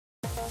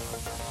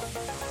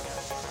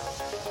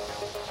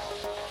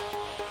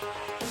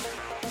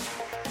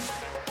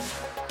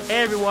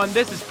Hey everyone,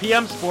 this is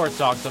PM Sports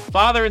Talk, the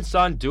father and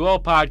son duo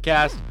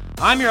podcast.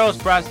 I'm your host,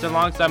 Preston,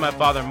 alongside my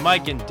father,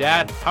 Mike, and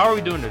Dad. How are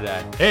we doing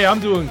today? Hey, I'm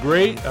doing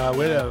great. We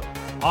had an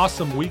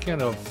awesome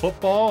weekend of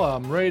football.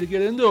 I'm ready to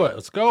get into it.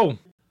 Let's go.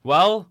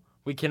 Well,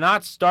 we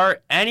cannot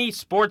start any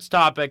sports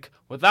topic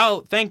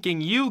without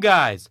thanking you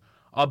guys.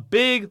 A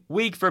big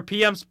week for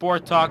PM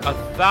Sports Talk,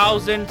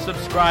 1,000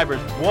 subscribers.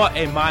 What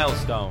a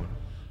milestone.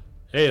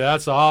 Hey,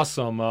 that's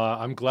awesome.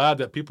 I'm glad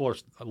that people are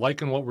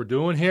liking what we're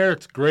doing here.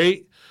 It's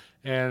great.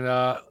 And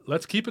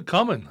let's keep it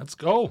coming. Let's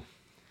go.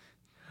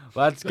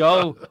 Let's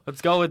go.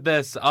 Let's go with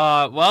this.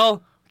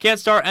 Well, can't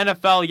start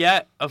NFL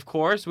yet, of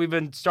course. We've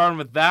been starting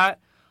with that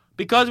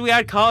because we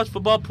had college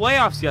football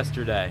playoffs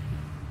yesterday.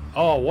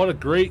 Oh, what a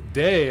great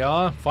day,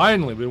 huh?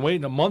 Finally, we've been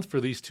waiting a month for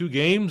these two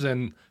games,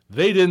 and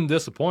they didn't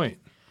disappoint.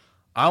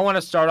 I want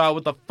to start out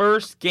with the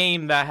first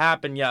game that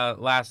happened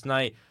last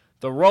night,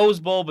 the Rose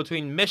Bowl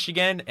between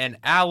Michigan and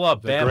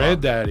Alabama. The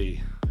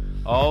granddaddy.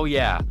 Oh,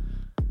 yeah.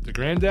 The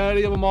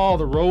granddaddy of them all,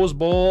 the Rose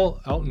Bowl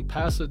out in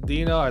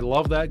Pasadena. I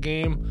love that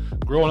game.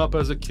 Growing up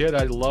as a kid,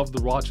 I loved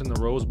watching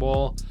the Rose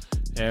Bowl.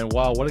 And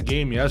wow, what a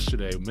game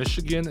yesterday.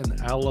 Michigan and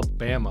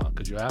Alabama.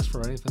 Could you ask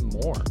for anything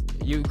more?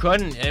 You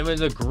couldn't. It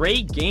was a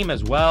great game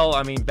as well.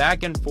 I mean,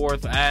 back and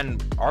forth,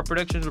 and our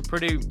predictions were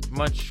pretty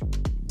much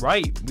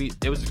right.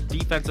 It was a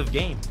defensive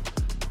game.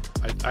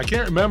 I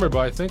can't remember, but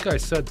I think I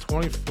said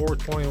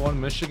 24-21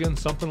 Michigan,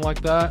 something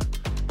like that,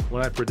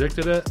 when I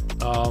predicted it.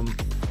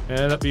 It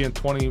ended up being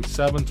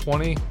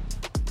 27-20.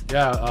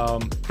 Yeah,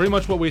 pretty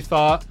much what we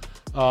thought.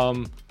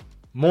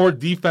 More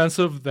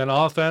defensive than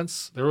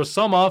offense. There was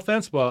some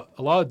offense, but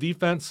a lot of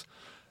defense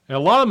and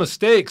a lot of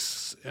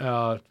mistakes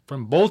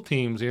from both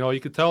teams. You know, you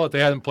could tell that they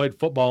hadn't played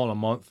football in a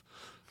month.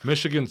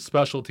 Michigan's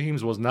special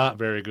teams was not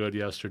very good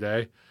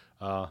yesterday.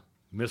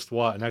 Missed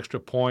an extra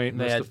point.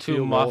 They had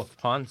two muff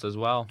punts as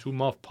well. Two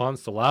muff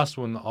punts. The last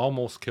one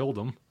almost killed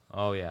them.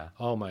 Oh, yeah.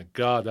 Oh, my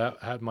God. That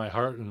had my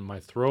heart in my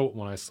throat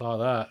when I saw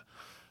that.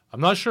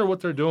 I'm not sure what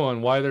they're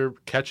doing, why they're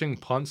catching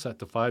punts at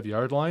the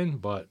 5-yard line,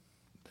 but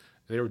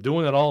they were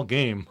doing it all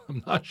game.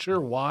 I'm not sure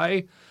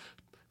why.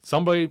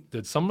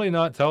 Did somebody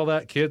not tell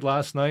that kid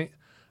last night?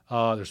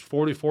 There's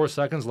 44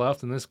 seconds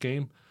left in this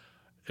game.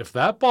 If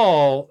that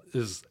ball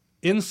is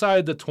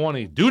inside the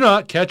 20, do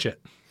not catch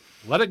it.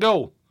 Let it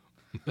go.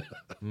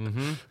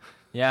 Mm-hmm.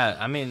 Yeah,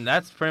 I mean,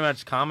 that's pretty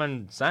much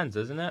common sense,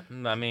 isn't it?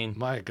 I mean,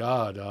 my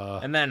God.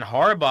 And then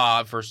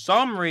Harbaugh, for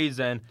some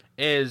reason,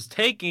 is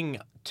taking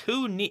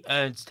two knees.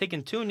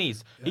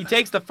 He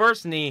takes the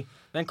first knee,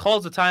 then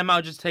calls the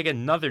timeout, just take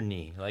another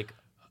knee.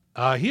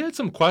 He had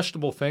some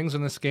questionable things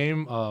in this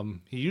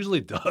game. He usually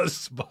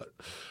does, but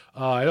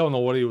I don't know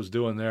what he was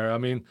doing there. I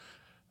mean,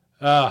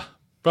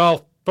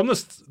 well, from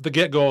the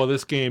get-go of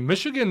this game,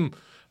 Michigan,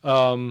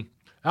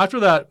 after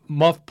that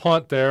muff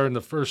punt there in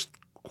the first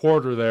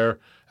quarter there,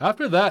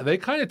 after that, they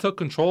kind of took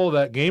control of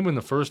that game in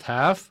the first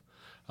half.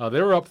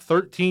 They were up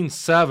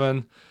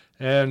 13-7,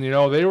 and,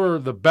 they were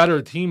the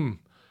better team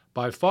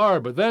by far.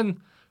 But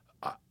then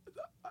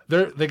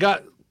they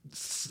got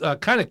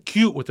kind of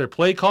cute with their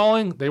play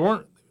calling. They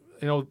weren't,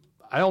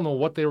 I don't know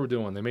what they were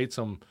doing. They made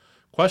some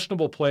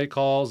questionable play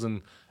calls,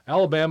 and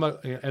Alabama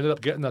ended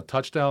up getting a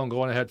touchdown,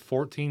 going ahead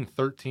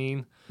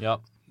 14-13.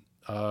 Yep.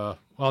 Well,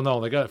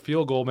 no, they got a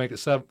field goal, make it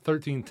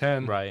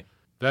 13-10. Right.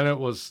 Then it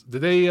was.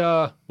 Did they?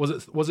 Was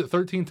it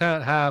 13-10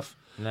 at half?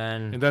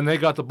 And then they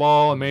got the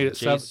ball and made it.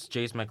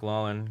 Chase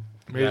McClellan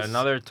got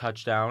another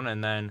touchdown,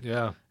 and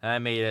then I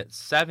made it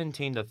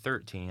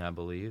 17-13, I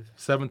believe.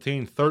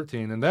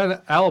 17-13, and then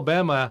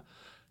Alabama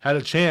had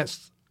a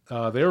chance.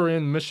 They were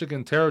in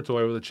Michigan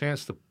territory with a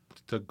chance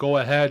to go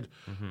ahead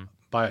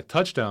by a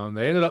touchdown.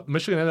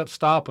 Michigan ended up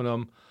stopping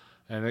them,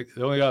 and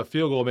they only got a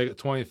field goal to make it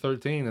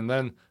 20-13. And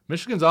then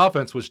Michigan's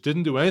offense, which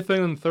didn't do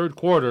anything in the third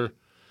quarter,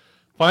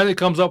 finally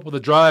comes up with a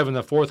drive in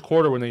the fourth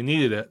quarter when they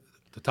needed it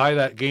to tie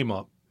that game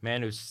up.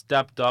 Man, who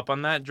stepped up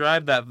on that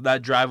drive,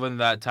 that drive when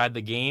that tied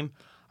the game.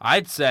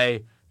 I'd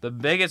say the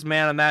biggest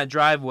man on that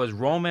drive was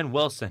Roman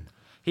Wilson.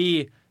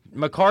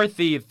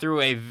 McCarthy threw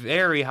a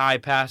very high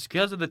pass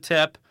because of the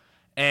tip,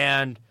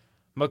 and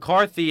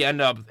McCarthy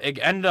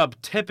ended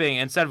up tipping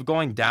instead of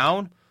going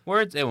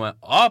downwards, it went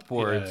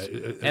upwards.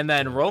 And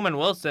then Roman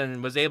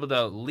Wilson was able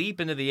to leap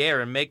into the air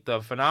and make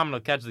the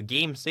phenomenal catch, the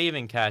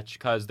game-saving catch,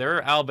 because there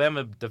are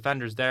Alabama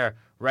defenders there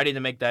ready to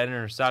make that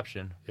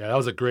interception. Yeah, that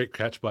was a great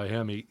catch by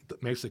him. He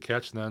makes the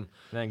catch and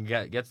then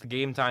gets the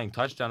game-tying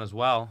touchdown as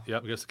well.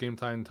 Yep, gets the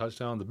game-tying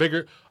touchdown.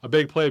 A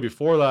big play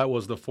before that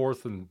was the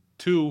 4th and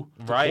 2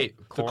 right,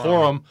 to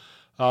Corum.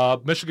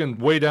 Michigan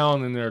way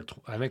down in their,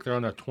 I think they're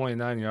on their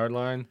 29-yard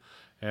line,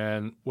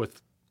 and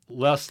with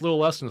little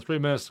less than 3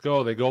 minutes to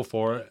go, they go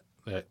for it.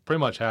 They pretty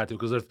much had to,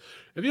 because if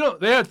you don't,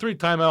 they had 3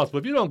 timeouts, but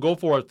if you don't go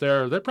for it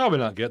there, they're probably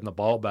not getting the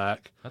ball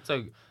back.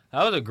 That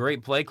was a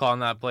great play call on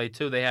that play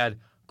too. They had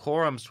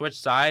Corum switch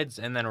sides,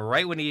 and then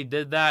right when he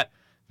did that,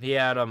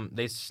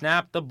 they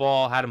snapped the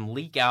ball, had him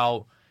leak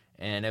out,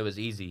 and it was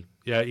easy.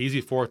 Yeah,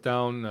 easy 4th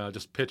down,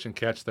 just pitch and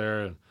catch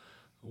there. And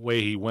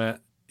way he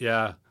went.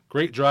 Yeah,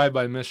 great drive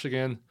by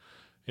Michigan.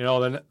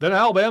 Then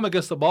Alabama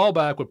gets the ball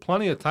back with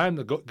plenty of time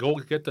to go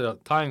get the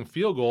tying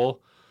field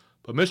goal,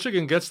 but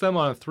Michigan gets them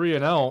on a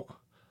 3-and-out,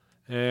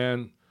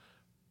 and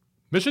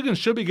Michigan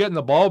should be getting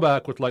the ball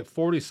back with like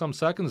 40-some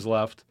seconds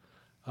left.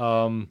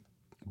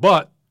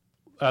 But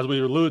as we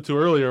alluded to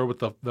earlier with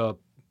the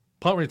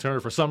punt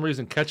returner, for some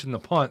reason catching the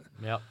punt,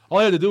 all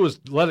they had to do was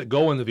let it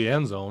go into the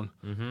end zone,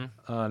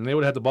 and they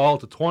would have had the ball at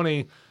the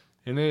 20,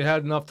 and they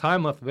had enough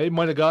time left. They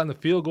might have gotten the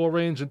field goal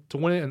range to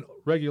win it in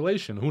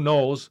regulation. Who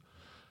knows?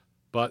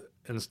 But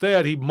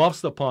instead, he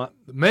muffs the punt,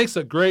 makes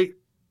a great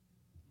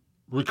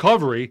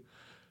recovery,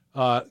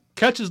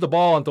 catches the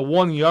ball at the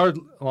 1-yard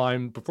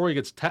line before he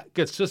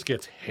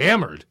gets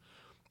hammered.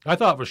 I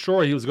thought for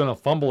sure he was going to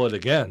fumble it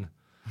again,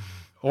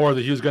 or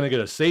that he was going to get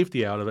a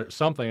safety out of it or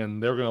something,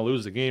 and they were going to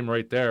lose the game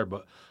right there.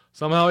 But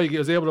somehow he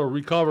was able to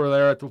recover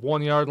there at the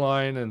 1-yard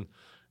line, and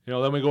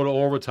then we go to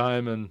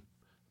overtime, and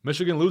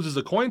Michigan loses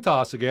the coin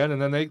toss again,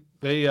 and then they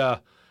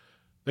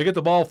get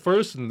the ball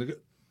first, and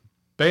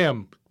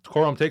bam,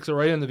 Corum takes it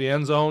right into the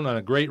end zone on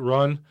a great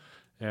run,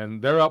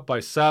 and they're up by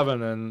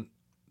 7, and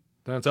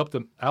then it's up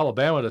to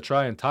Alabama to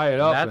try and tie it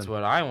up. That's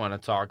what I want to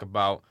talk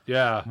about.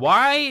 Yeah.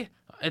 Why?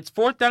 It's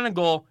 4th down and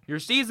goal. Your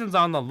season's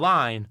on the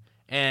line,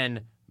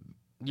 and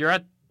you're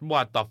at, the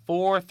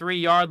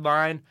 3-yard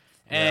line,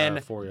 and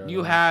 4-yard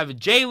you line. have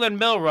Jalen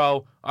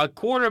Milroe, a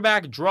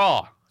quarterback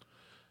draw.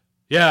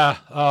 Yeah.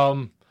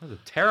 That was a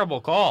terrible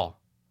call.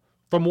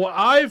 From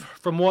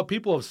what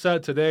people have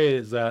said today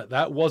is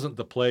that wasn't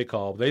the play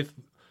call. They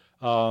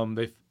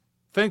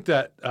think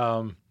that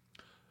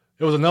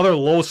it was another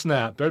low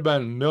snap. There had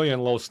been a million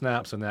low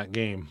snaps in that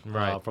game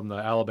from the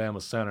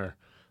Alabama center,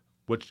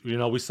 which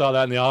we saw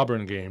that in the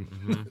Auburn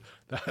game.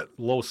 That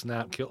low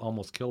snap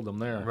almost killed them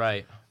there.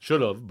 Right.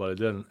 Should have, but it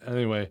didn't.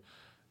 Anyway,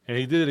 and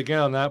he did it again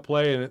on that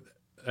play,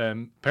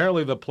 and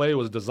apparently the play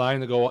was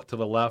designed to go up to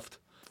the left.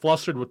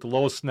 Flustered with the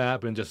low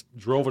snap and just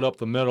drove it up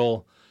the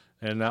middle,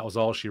 and that was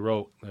all she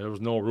wrote. There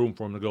was no room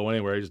for him to go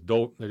anywhere.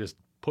 They just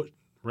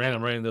ran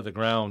him right into the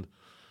ground.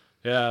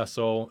 Yeah,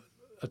 so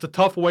it's a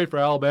tough way for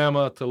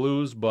Alabama to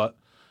lose, but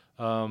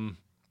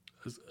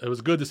it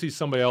was good to see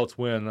somebody else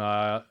win.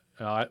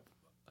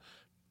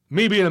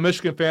 Me being a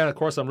Michigan fan, of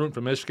course, I'm rooting for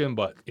Michigan,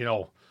 but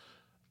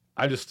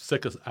I'm just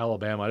sick of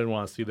Alabama. I didn't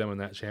want to see them in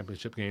that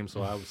championship game,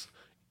 so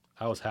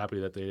I was happy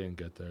that they didn't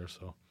get there.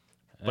 So,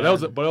 but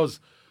it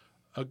was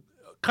a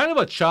kind of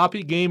a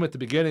choppy game at the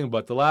beginning,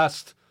 but the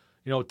last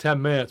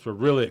 10 minutes were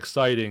really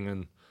exciting,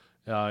 and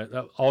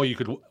all you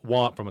could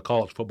want from a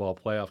college football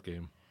playoff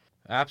game.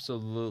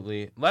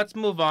 Absolutely. Let's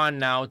move on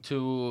now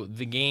to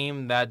the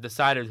game that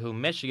decided who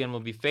Michigan will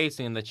be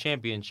facing in the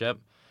championship.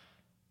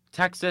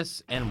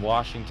 Texas and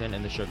Washington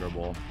in the Sugar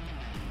Bowl.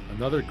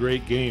 Another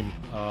great game.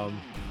 I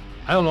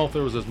don't know if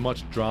there was as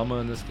much drama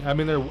in this game. I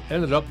mean, there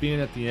ended up being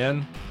at the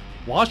end.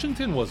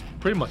 Washington was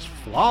pretty much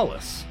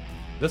flawless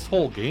this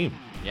whole game.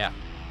 Yeah.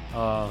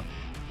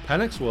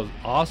 Penix was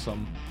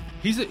awesome.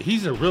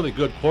 He's a really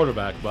good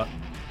quarterback, but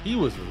he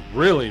was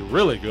really,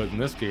 really good in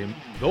this game.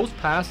 Those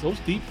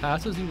deep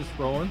passes he was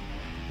throwing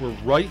were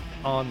right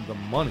on the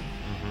money.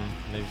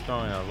 He was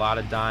throwing a lot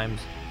of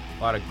dimes,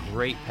 a lot of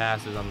great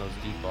passes on those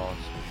deep balls.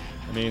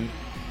 I mean,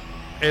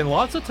 and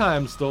lots of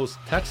times those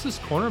Texas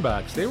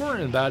cornerbacks, they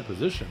weren't in bad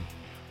position.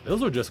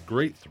 Those were just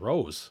great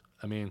throws.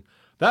 I mean,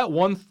 that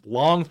one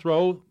long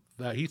throw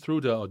that he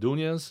threw to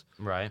Odunez,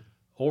 right,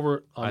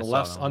 over on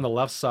the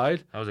left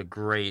side. That was a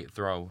great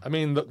throw. I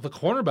mean, the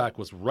cornerback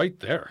was right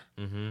there.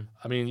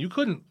 I mean, you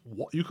couldn't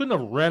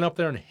have ran up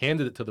there and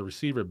handed it to the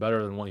receiver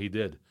better than what he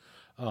did.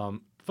 It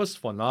was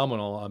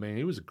phenomenal. I mean,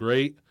 he was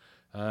great,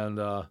 and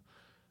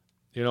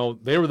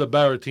they were the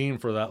better team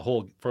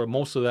for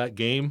most of that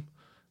game.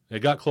 They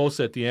got close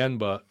at the end,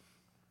 but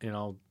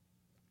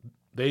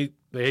they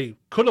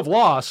could have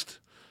lost,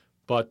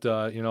 but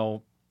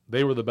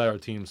they were the better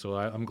team, so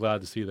I'm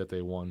glad to see that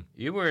they won.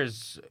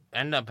 Ewers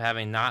ended up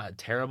having not a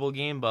terrible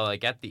game,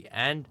 but at the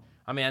end,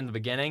 at the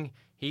beginning,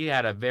 he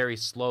had a very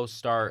slow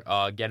start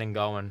getting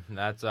going.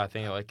 That's, I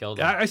think, what killed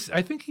him.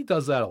 I think he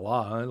does that a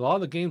lot. A lot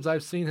of the games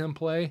I've seen him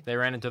play, they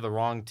ran into the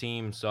wrong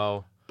team,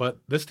 so. But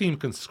this team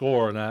can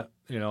score, and that,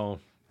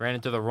 ran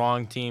into the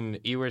wrong team.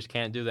 Ewers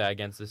can't do that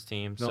against this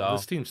team. No,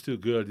 this team's too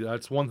good.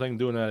 That's one thing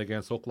doing that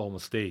against Oklahoma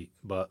State,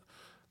 but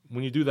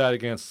when you do that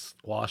against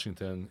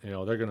Washington,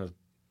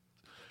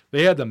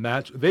 they had the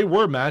match. They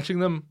were matching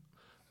them.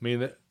 I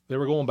mean, they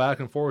were going back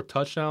and forth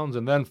touchdowns,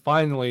 and then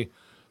finally,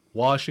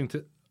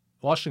 Washington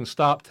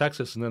stopped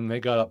Texas, and then they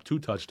got up 2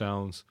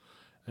 touchdowns,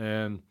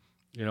 and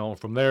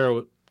from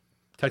there,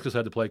 Texas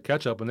had to play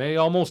catch up, and they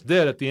almost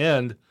did at the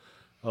end.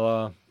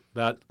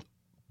 That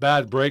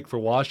bad break for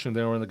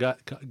Washington when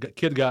the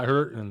kid got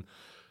hurt, and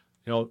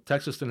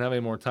Texas didn't have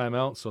any more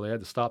timeouts, so they had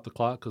to stop the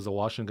clock because the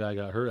Washington guy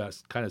got hurt.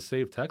 That kind of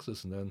saved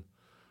Texas, and then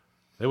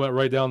they went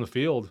right down the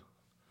field.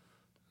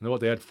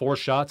 They had 4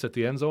 shots at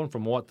the end zone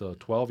from the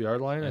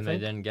 12-yard line, and I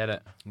think? They didn't get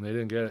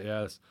it.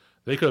 Yes.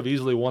 They could have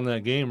easily won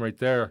that game right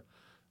there.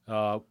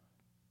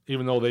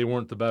 even though they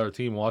weren't the better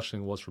team,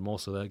 Washington was for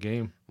most of that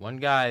game. One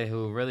guy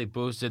who really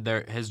boosted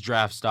his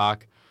draft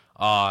stock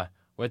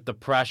with the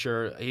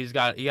pressure, he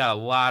got a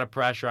lot of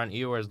pressure on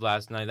Ewers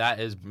last night. That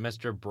is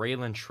Mr.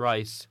 Braylon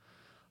Trice,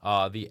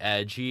 the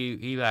edge.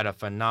 He had a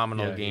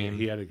phenomenal game.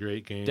 He had a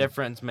great game.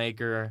 Difference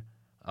maker,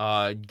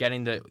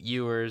 getting the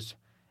Ewers,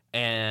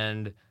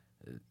 and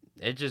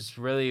it just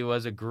really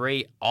was a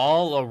great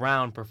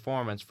all-around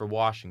performance for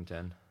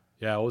Washington.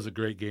 Yeah, it was a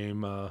great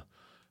game. I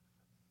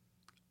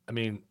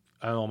mean,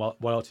 I don't know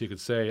what else you could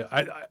say.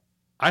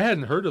 I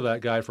hadn't heard of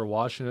that guy for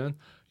Washington.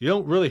 You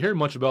don't really hear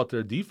much about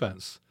their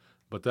defense,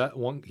 but that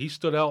one, he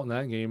stood out in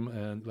that game,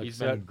 and like he's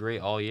been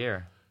great all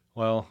year.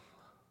 Well,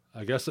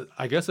 I guess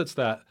it's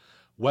that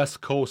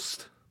West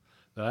Coast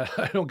that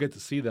I don't get to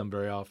see them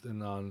very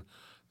often on,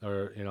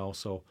 or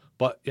so.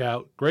 But yeah,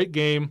 great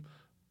game.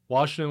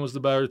 Washington was the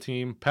better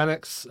team.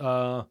 Penix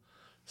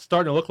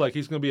starting to look like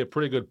he's going to be a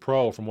pretty good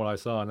pro from what I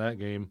saw in that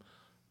game.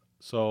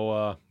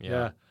 So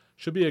yeah.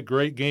 Should be a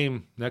great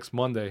game next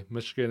Monday,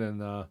 Michigan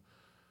and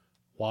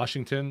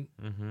Washington.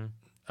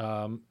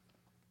 Mm-hmm.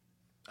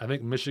 I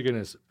think Michigan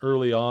is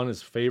early on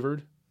is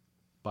favored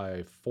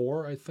by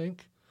 4, I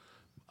think.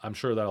 I'm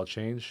sure that'll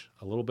change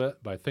a little bit,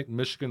 but I think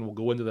Michigan will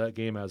go into that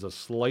game as a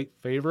slight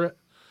favorite.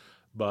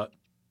 But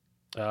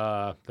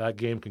that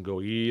game can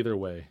go either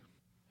way.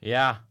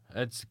 Yeah,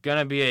 it's going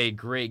to be a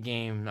great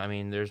game. I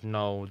mean, there's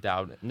no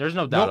doubt. There's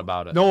no doubt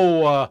about it.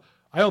 No,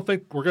 I don't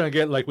think we're going to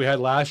get like we had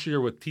last year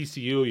with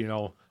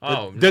TCU,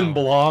 didn't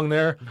belong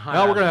there.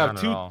 Now we're going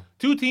to have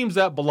two teams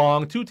that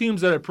belong, 2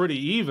 teams that are pretty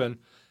even.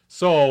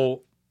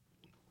 So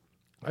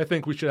I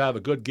think we should have a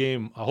good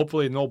game.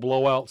 Hopefully no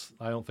blowouts.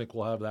 I don't think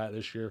we'll have that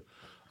this year.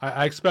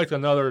 I expect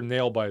another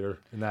nail-biter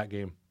in that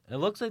game. It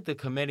looks like the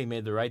committee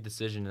made the right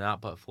decision to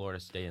not put Florida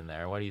State in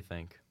there. What do you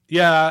think?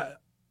 Yeah,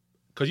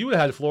 because you would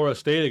have had Florida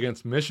State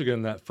against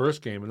Michigan that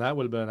first game, and that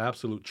would have been an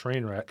absolute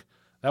train wreck.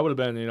 That would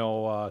have been,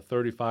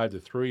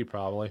 35-3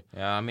 probably.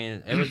 Yeah, I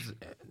mean, it was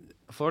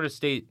Florida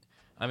State.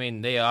 I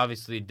mean, they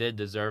obviously did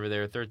deserve it. They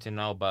were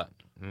 13-0, but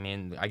I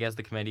mean, I guess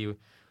the committee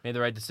made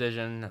the right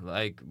decision.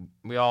 Like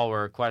we all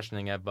were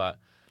questioning it, but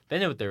they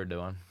knew what they were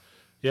doing.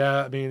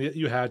 Yeah, I mean,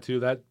 you had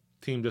to. That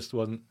team just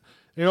wasn't,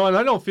 and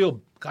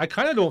I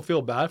kind of don't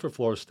feel bad for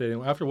Florida State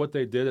after what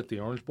they did at the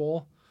Orange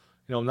Bowl.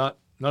 None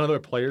of their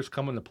players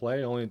coming to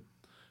play, only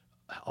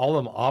all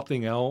of them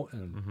opting out,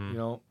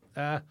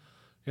 and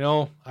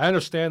I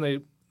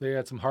understand they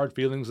had some hard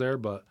feelings there,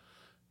 but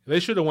they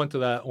should have went to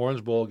that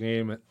Orange Bowl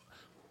game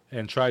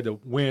and tried to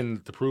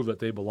win to prove that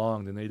they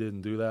belonged, and they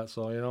didn't do that.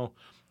 So,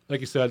 like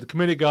you said, the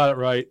committee got it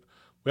right.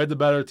 We had the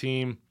better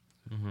team.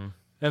 Mm-hmm.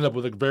 Ended up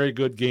with a very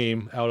good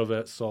game out of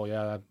it. So,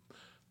 yeah,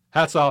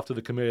 hats off to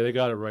the committee. They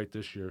got it right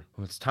this year.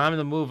 Well, it's time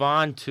to move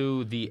on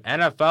to the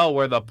NFL,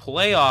 where the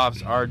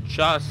playoffs are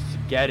just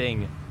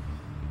getting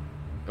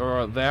 –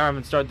 or they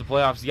haven't started the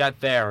playoffs yet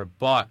there,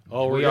 but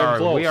we are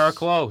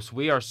close.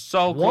 We are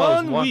so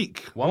close.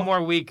 One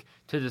more week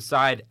to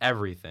decide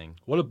everything.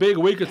 What a big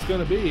week it's going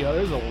to be.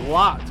 There's a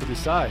lot to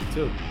decide,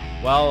 too.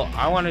 Well,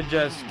 I want to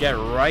just get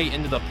right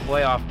into the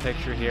playoff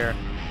picture here.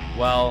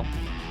 Well,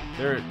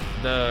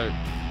 the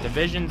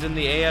divisions in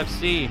the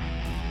AFC,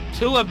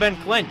 2 have been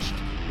clinched.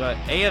 The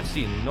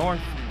AFC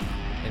North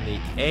and the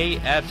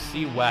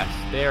AFC West.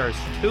 There's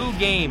 2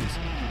 games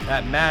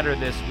that matter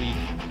this week.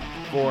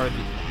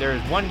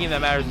 There's one game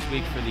that matters this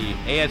week for the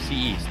AFC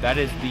East. That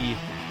is the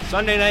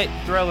Sunday night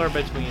thriller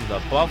between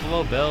the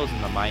Buffalo Bills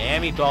and the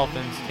Miami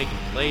Dolphins taking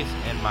place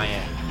in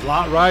Miami. A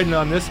lot riding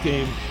on this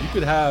game. You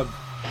could have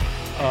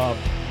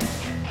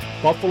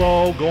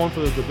Buffalo going for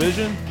the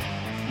division.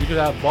 You could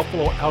have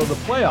Buffalo out of the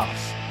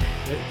playoffs.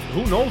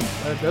 Who knows?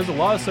 There's a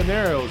lot of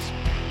scenarios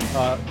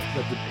that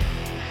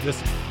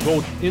this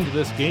go into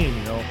this game.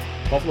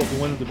 Buffalo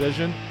can win the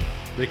division.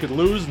 They could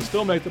lose and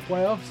still make the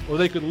playoffs, or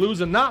they could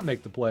lose and not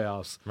make the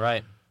playoffs.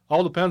 Right.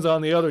 All depends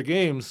on the other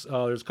games.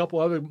 There's a couple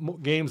other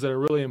games that are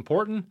really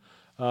important.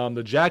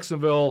 The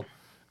Jacksonville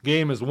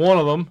game is one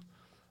of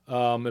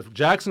them. If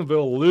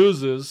Jacksonville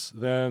loses,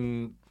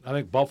 then I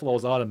think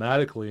Buffalo's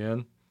automatically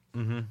in,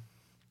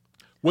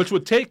 which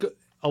would take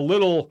a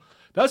little.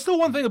 That's the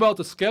one thing about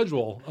the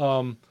schedule.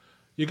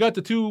 You got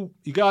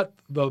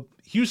the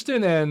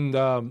Houston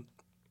and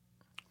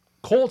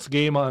Colts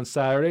game on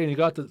Saturday, and you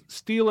got the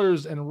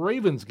Steelers and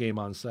Ravens game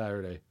on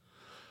Saturday.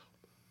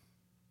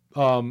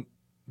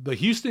 The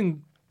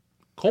Houston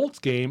Colts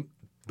game,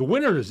 the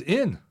winner is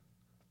in.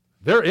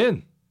 They're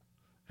in.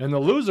 And the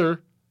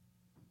loser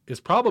is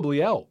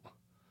probably out.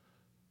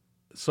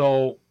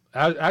 So,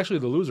 actually,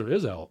 the loser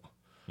is out.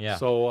 Yeah.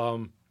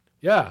 So,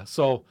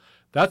 so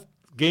that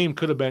game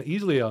could have been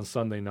easily on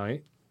Sunday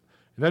night.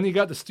 And then you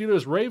got the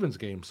Steelers-Ravens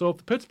game. So,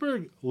 if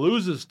Pittsburgh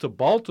loses to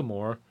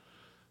Baltimore,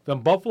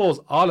 then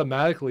Buffalo's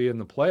automatically in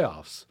the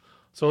playoffs.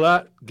 So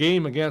that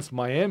game against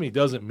Miami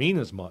doesn't mean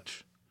as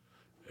much.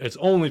 It's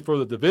only for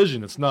the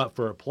division. It's not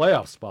for a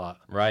playoff spot.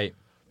 Right.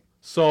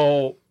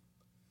 So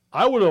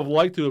I would have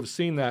liked to have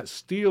seen that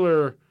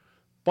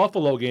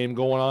Steeler-Buffalo game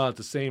going on at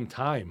the same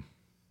time.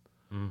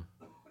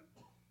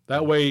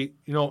 That way,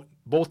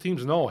 both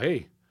teams know,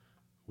 hey,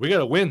 we got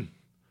to win.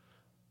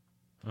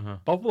 Uh-huh.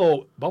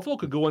 Buffalo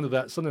could go into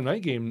that Sunday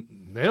night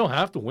game. They don't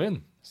have to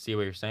win. See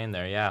what you're saying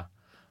there, yeah.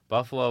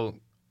 Buffalo,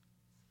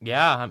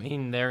 yeah, I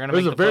mean, they're going to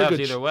There's make a the very playoffs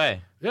good either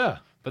way. Yeah.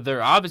 But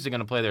they're obviously going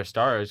to play their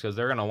starters because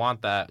they're going to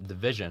want that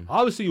division.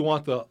 Obviously, you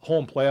want the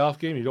home playoff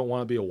game. You don't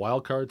want to be a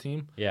wild card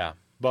team. Yeah.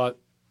 But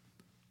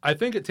I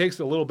think it takes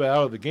a little bit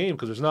out of the game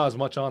because there's not as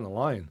much on the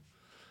line.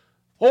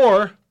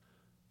 Or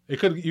it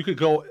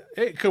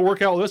could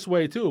work out this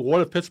way too.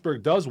 What if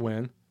Pittsburgh does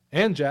win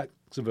and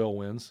Jacksonville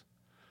wins?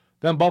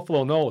 Then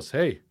Buffalo knows,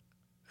 hey,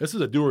 this is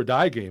a do or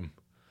die game.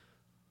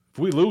 If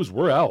we lose,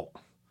 we're out.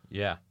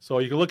 Yeah. So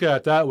you can look at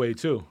it that way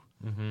too.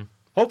 Mm-hmm.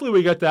 Hopefully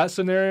we get that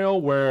scenario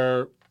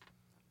where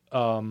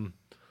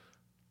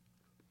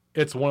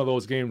it's one of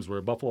those games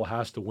where Buffalo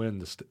has to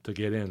win to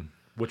get in,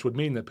 which would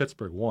mean that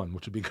Pittsburgh won,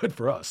 which would be good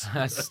for us.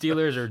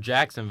 Steelers or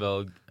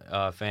Jacksonville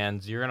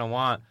fans, you're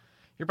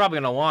probably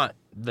gonna want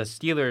the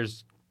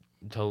Steelers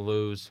to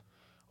lose,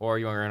 or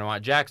you're gonna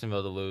want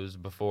Jacksonville to lose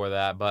before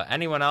that. But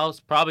anyone else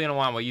probably gonna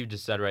want what you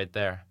just said right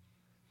there.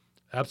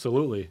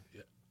 Absolutely,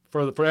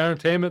 for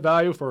entertainment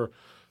value, for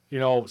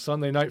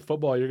Sunday night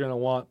football, you're gonna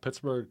want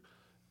Pittsburgh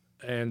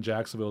and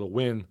Jacksonville to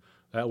win.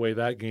 That way,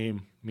 that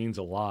game means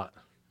a lot.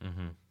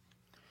 Mm-hmm.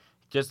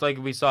 Just like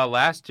we saw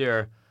last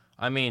year.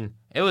 I mean,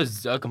 it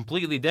was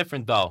completely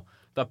different, though.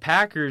 The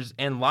Packers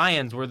and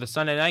Lions were the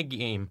Sunday night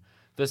game.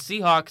 The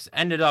Seahawks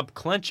ended up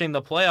clinching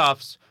the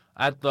playoffs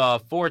at the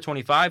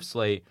 4:25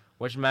 slate,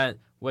 which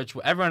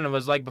everyone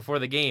was like before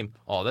the game,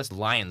 oh, this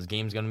Lions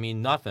game's going to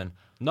mean nothing.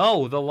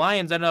 No, the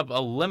Lions ended up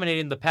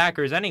eliminating the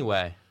Packers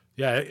anyway.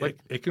 Yeah,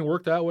 it can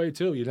work that way,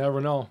 too. You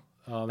never know.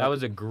 That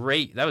was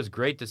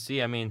great to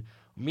see. I mean,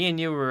 me and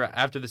you were,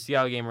 after the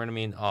Seattle game, we're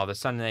going to oh, the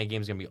Sunday night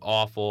game's going to be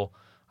awful.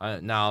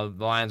 Now,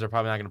 the Lions are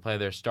probably not going to play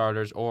their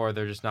starters, or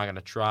they're just not going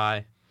to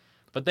try.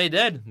 But they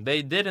did.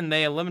 They did, and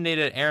they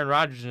eliminated Aaron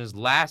Rodgers in his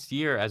last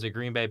year as a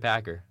Green Bay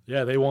Packer.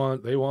 Yeah, they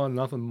want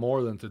nothing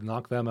more than to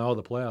knock them out of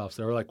the playoffs.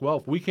 They were like, well,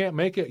 if we can't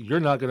make it, you're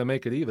not going to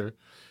make it either.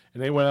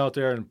 And they went out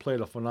there and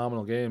played a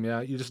phenomenal game.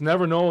 Yeah, you just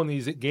never know in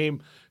these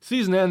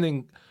season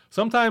ending.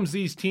 Sometimes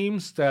these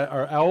teams that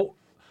are out,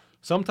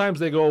 sometimes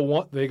they go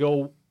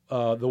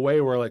the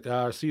way where like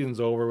our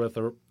season's over with,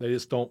 or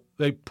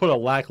they put a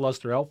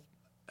lackluster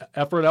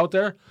effort out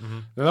there. Mm-hmm.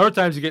 And other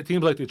times you get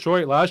teams like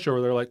Detroit last year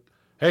where they're like,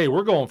 hey,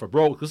 we're going for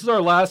broke. This is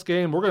our last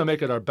game. We're going to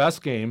make it our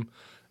best game,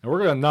 and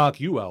we're going to knock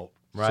you out.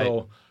 Right.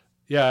 So,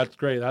 yeah, that's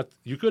great.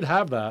 You could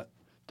have that.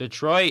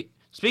 Detroit.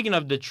 Speaking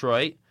of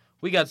Detroit,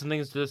 we got some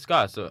things to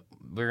discuss. So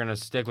we're going to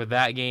stick with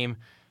that game.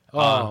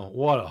 Well,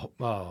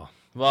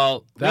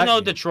 we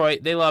know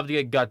Detroit. They love to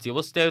get gutsy.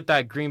 We'll stay with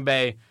that Green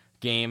Bay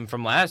game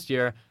from last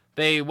year.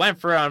 They went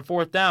for it on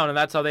fourth down, and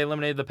that's how they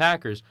eliminated the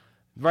Packers.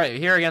 Right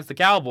here against the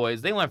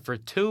Cowboys, they went for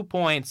 2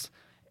 points,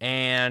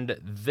 and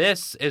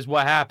this is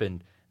what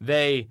happened.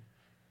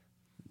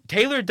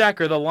 Taylor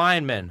Decker, the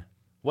lineman,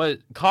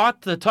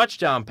 caught the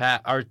touchdown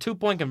pass or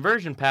 2-point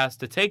conversion pass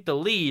to take the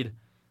lead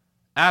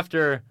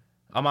after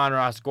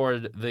Amon-Ra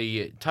scored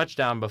the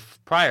touchdown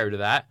prior to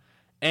that.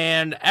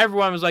 And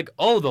everyone was like,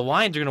 oh, the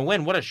Lions are going to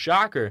win. What a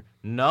shocker.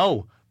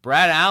 No.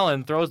 Brad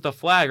Allen throws the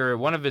flag, or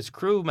one of his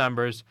crew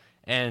members,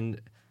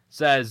 and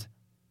says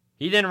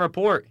he didn't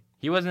report.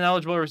 He was an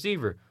eligible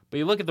receiver. But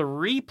you look at the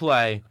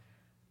replay,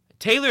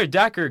 Taylor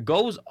Decker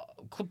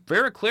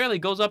very clearly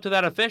goes up to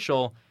that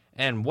official,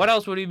 and what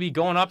else would he be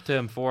going up to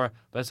him for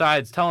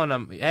besides telling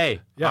him,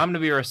 hey, I'm going to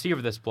be a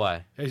receiver this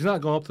play? He's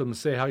not going up to him to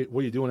say,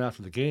 what are you doing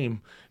after the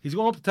game? He's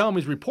going up to tell him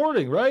he's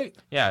reporting, right?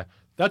 Yeah.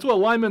 That's what a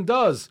lineman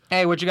does.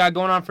 Hey, what you got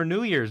going on for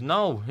New Year's?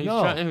 No.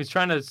 He's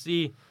trying to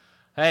see,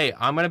 hey,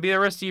 I'm going to be a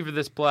receiver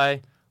this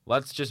play.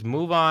 Let's just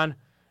move on,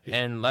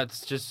 and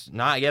let's just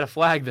not get a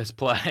flag this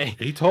play.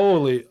 He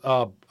totally,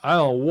 I don't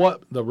know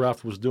what the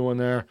ref was doing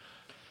there.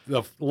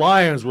 The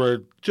Lions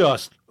were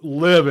just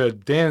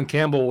livid. Dan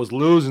Campbell was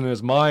losing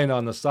his mind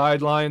on the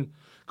sideline.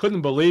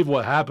 Couldn't believe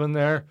what happened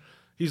there.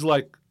 He's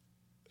like,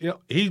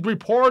 he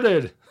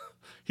reported.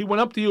 He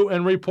went up to you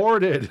and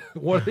reported.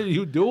 What are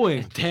you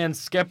doing? Dan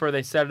Skipper,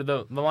 they said,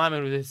 the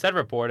lineman who they said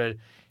reported,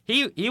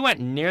 he went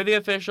near the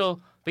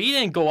official, but he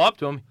didn't go up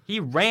to him. He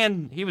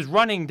was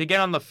running to get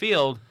on the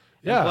field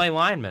and play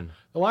lineman.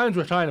 The Lions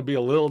were trying to be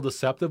a little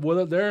deceptive with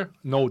it there,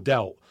 no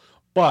doubt.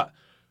 But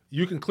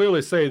you can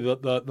clearly say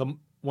that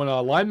when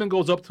a lineman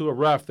goes up to a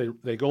ref,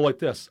 they go like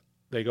this.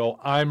 They go,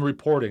 I'm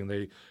reporting.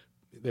 They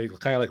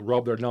kind of like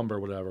rub their number or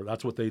whatever.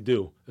 That's what they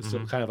do. It's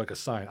kind of like a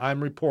sign.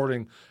 I'm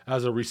reporting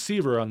as a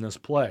receiver on this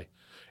play.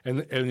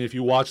 And if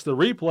you watch the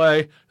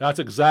replay, that's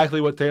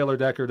exactly what Taylor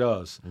Decker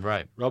does.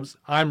 Right.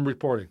 I'm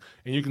reporting.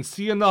 And you can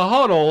see in the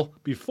huddle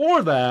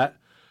before that,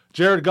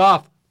 Jared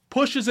Goff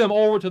pushes him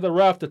over to the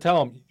ref to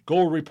tell him,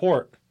 go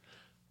report.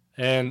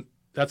 And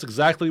that's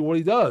exactly what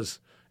he does.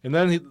 And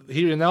then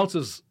he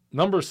announces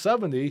number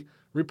 70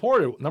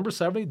 reported. Number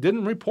 70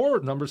 didn't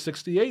report. Number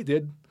 68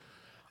 did.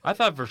 I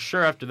thought for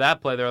sure after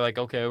that play they were like,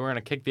 okay, we're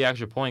gonna kick the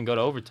extra point and go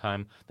to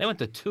overtime. They went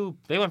for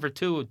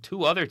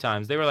two other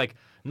times. They were like,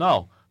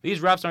 no, these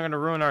refs aren't gonna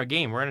ruin our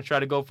game. We're gonna try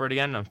to go for it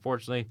again.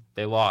 Unfortunately,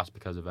 they lost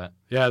because of it.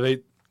 Yeah,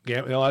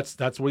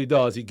 That's what he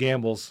does. He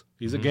gambles.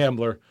 He's a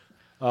gambler.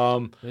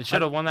 They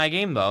should have won that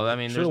game, though. I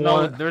mean,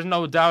 Should've there's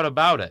no doubt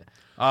about it.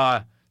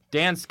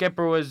 Dan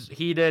Skipper was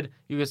heated.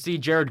 You can see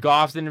Jared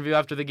Goff's interview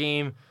after the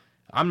game.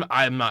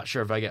 I'm not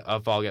sure if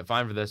I'll get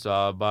fined for this,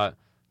 but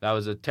that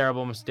was a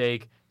terrible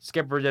mistake.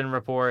 Skipper didn't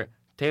report.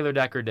 Taylor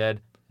Decker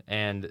did,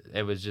 and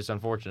it was just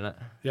unfortunate.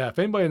 Yeah, if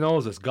anybody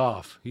knows, it's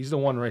Goff. He's the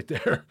one right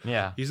there.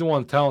 Yeah. He's the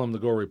one telling him to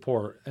go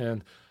report.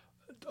 And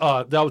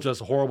that was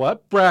just horrible.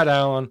 That Brad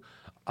Allen,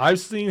 I've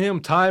seen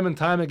him time and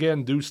time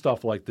again do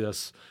stuff like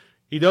this.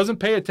 He doesn't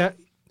pay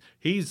attention.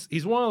 He's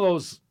one of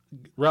those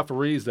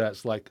referees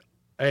that's like,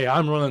 hey,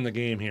 I'm running the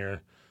game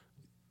here.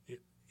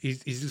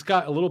 He's just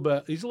got a little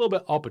bit. He's a little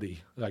bit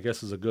uppity, I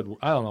guess is a good.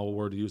 I don't know what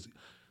word to use.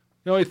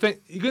 You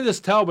can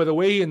just tell by the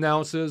way he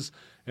announces.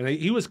 And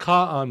he was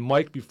caught on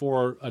mic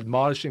before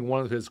admonishing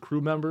one of his crew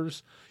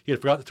members. He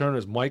had forgot to turn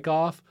his mic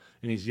off,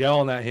 and he's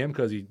yelling at him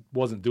because he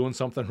wasn't doing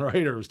something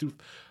right or was too.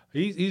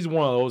 He's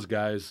one of those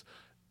guys.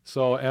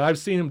 So, and I've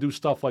seen him do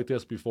stuff like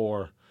this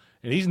before,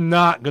 and he's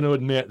not going to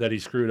admit that he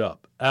screwed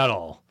up at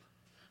all.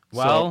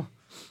 Well,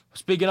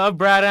 speaking of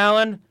Brad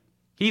Allen,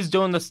 he's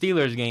doing the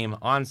Steelers game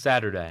on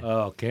Saturday.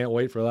 Oh, can't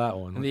wait for that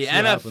one. The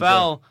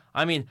NFL,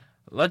 I mean,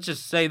 let's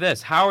just say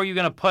this. How are you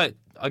going to put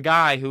a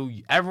guy who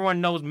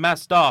everyone knows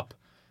messed up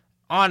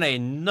on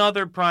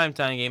another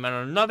primetime game, and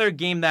another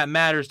game that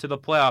matters to the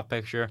playoff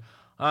picture,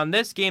 on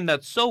this game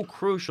that's so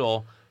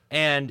crucial,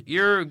 and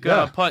you're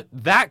going to put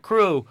that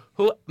crew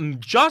who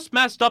just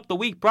messed up the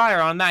week prior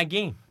on that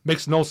game?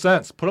 Makes no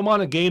sense. Put them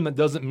on a game that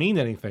doesn't mean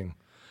anything.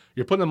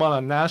 You're putting them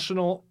on a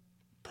national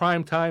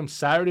primetime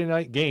Saturday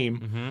night game.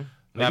 Mm-hmm.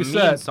 Like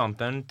that means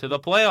something to the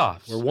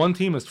playoffs. Where one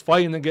team is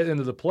fighting to get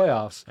into the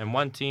playoffs. And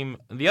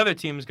the other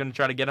team is going to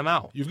try to get them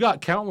out. You've got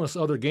countless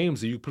other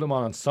games that you put them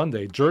on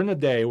Sunday during the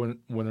day when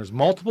there's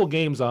multiple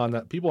games on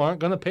that people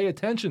aren't going to pay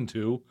attention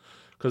to,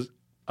 because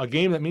a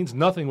game that means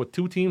nothing with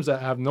two teams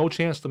that have no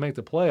chance to make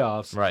the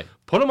playoffs. Right.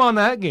 Put them on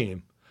that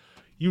game.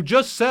 You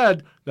just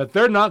said that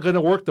they're not going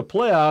to work the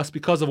playoffs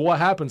because of what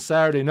happened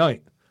Saturday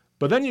night.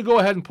 But then you go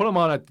ahead and put them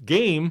on a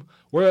game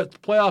where it's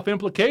playoff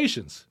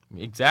implications.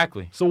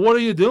 Exactly. So what are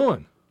you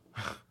doing?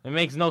 It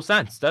makes no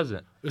sense, does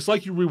it? It's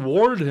like you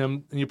rewarded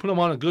him and you put him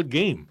on a good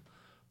game.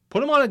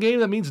 Put him on a game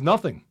that means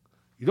nothing.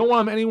 You don't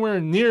want him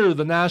anywhere near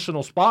the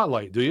national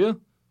spotlight, do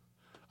you?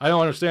 I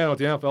don't understand what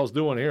the NFL's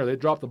doing here. They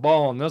dropped the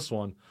ball on this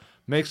one.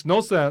 Makes no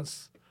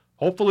sense.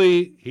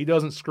 Hopefully he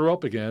doesn't screw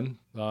up again.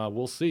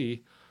 We'll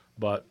see.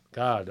 But,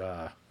 God,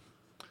 I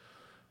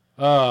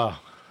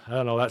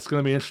don't know. That's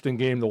going to be an interesting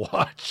game to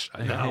watch.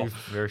 I know.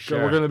 For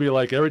sure. We're going to be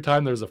like, every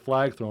time there's a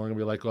flag thrown, we're going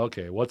to be like,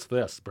 okay, what's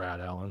this, Brad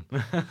Allen?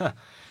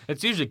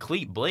 It's usually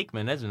Clete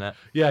Blakeman, isn't it?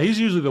 Yeah, he's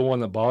usually the one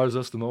that bothers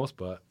us the most,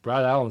 but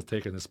Brad Allen's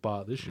taking his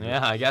spot this year.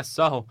 Yeah, I guess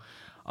so.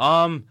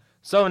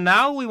 So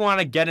now we want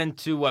to get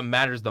into what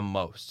matters the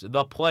most,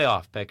 the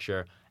playoff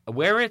picture,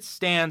 where it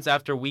stands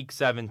after Week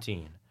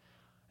 17.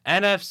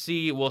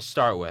 NFC we'll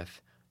start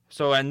with.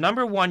 So at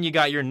number 1, you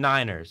got your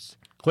Niners.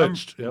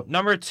 Clinched. Yep.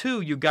 Number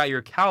 2, you got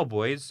your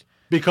Cowboys.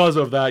 Because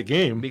of that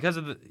game. Because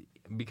of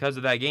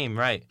that game,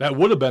 right. That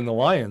would have been the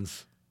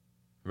Lions.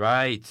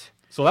 Right.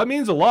 So that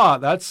means a lot.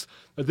 That's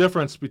the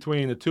difference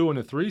between the 2 and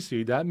the 3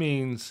 seed. That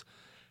means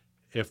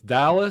if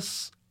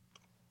Dallas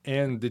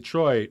and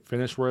Detroit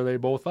finish where they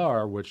both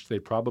are, which they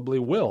probably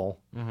will,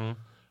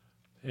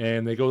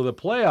 and they go to the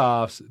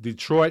playoffs,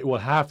 Detroit will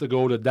have to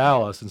go to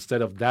Dallas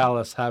instead of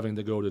Dallas having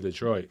to go to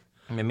Detroit.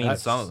 It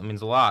means something. It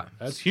means a lot.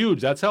 That's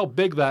huge. That's how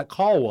big that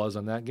call was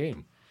on that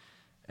game.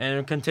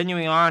 And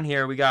continuing on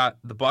here, we got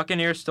the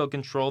Buccaneers still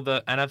control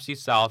the NFC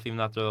South, even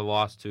after the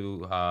loss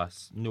to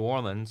New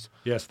Orleans.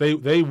 Yes, they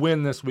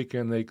win this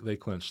weekend. They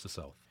clinch the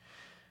South.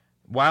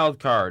 Wild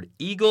card: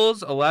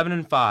 Eagles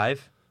 11-5,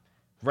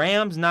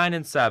 Rams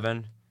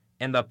 9-7,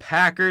 and the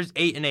Packers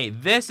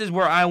 8-8. This is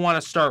where I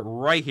want to start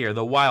right here.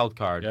 The wild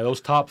card. Yeah,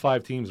 those top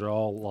 5 teams are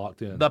all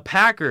locked in. The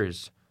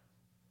Packers,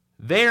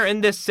 they're in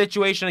this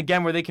situation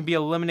again where they can be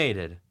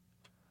eliminated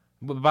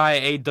by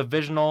a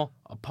divisional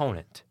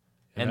opponent.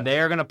 And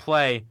they're going to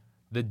play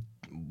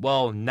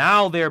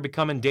now they're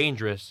becoming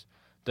dangerous,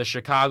 the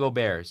Chicago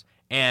Bears.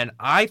 And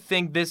I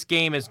think this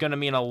game is going to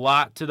mean a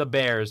lot to the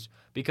Bears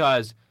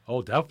because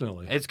oh,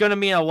 definitely. It's going to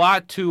mean a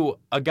lot to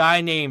a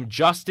guy named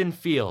Justin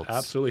Fields.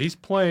 Absolutely. He's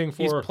playing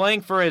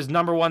for his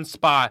number 1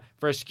 spot,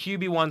 for his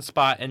QB1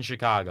 spot in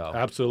Chicago.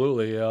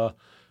 Absolutely.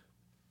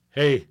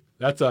 Hey,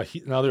 that's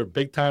another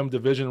big-time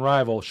division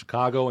rival.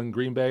 Chicago and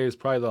Green Bay is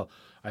probably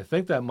I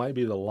think that might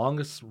be the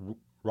longest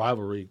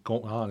rivalry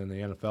going on in the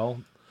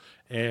NFL.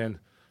 And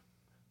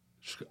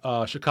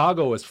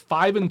Chicago is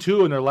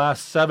 5-2 in their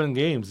last 7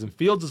 games, and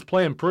Fields is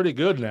playing pretty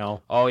good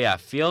now. Oh, yeah.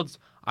 Fields,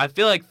 I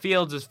feel like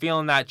Fields is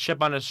feeling that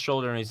chip on his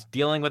shoulder, and he's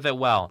dealing with it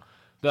well.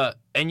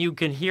 And you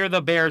can hear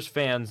the Bears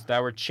fans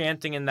that were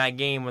chanting in that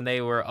game when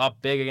they were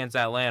up big against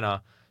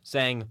Atlanta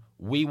saying,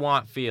 "We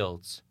want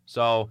Fields."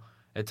 So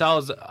it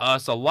tells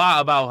us a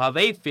lot about how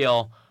they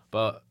feel,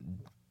 but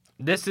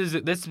this is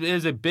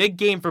a big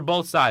game for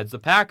both sides. The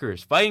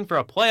Packers fighting for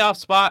a playoff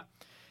spot,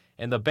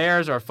 and the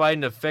Bears are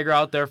fighting to figure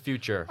out their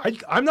future.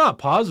 I'm not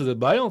positive,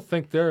 but I don't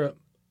think they're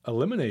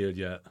eliminated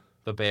yet.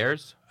 The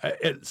Bears?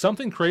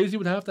 Something crazy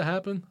would have to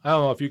happen. I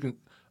don't know if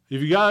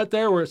you got it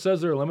there where it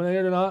says they're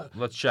eliminated or not.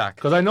 Let's check.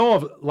 Because I know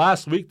of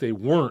last week they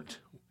weren't.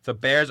 The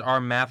Bears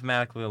are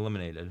mathematically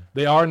eliminated.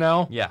 They are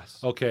now? Yes.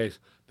 Okay.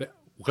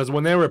 Because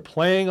when they were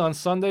playing on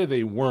Sunday,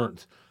 they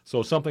weren't.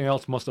 So something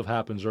else must have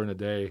happened during the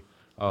day.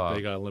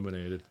 They got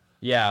eliminated.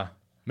 Yeah.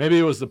 Maybe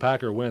it was the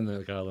Packer win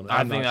that got eliminated.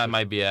 I think that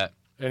might be it.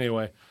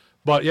 Anyway.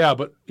 But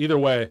either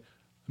way, I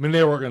mean,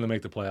 they weren't going to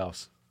make the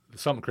playoffs.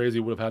 Something crazy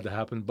would have had to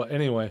happen. But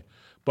anyway,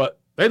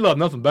 they'd love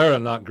nothing better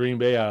than knock Green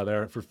Bay out of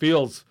there. For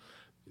Fields,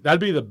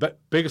 that'd be the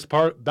biggest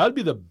part. That'd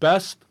be the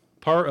best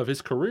part of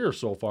his career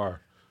so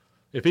far.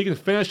 If he can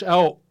finish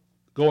out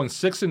going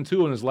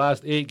 6-2 in his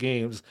last 8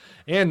 games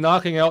and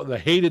knocking out the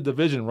hated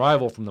division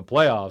rival from the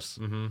playoffs.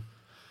 Mm-hmm.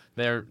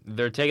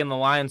 They're taking the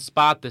Lions'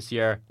 spot this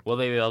year. Will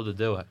they be able to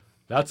do it?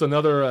 That's a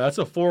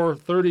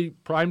 4:30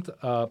 prime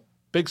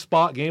big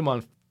spot game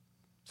on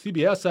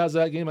CBS has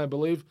that game, I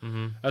believe.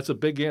 Mm-hmm. That's a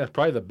big game. That's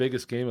probably the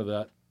biggest game of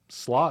that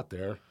slot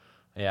there.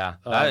 Yeah,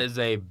 that is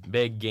a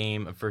big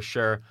game for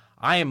sure.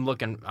 I'm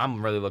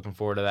really looking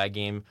forward to that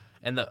game,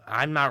 and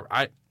I'm not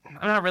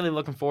really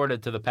looking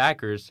forward to the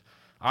Packers.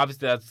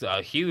 Obviously, that's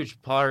a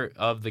huge part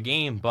of the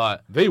game,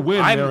 but they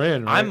win. They're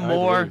in. Right?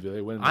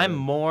 I'm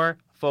more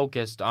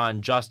focused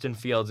on Justin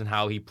Fields and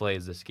how he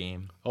plays this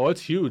game. Oh,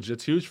 it's huge.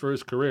 It's huge for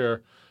his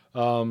career.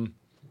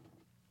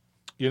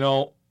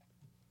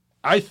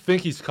 I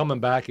think he's coming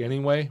back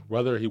anyway,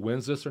 whether he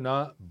wins this or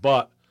not.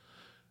 But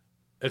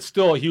it's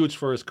still huge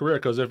for his career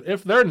because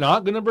if they're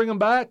not going to bring him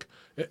back,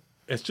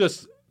 it's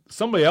just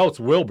somebody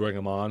else will bring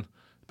him on,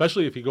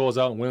 especially if he goes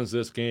out and wins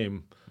this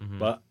game. Mm-hmm.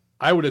 But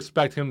I would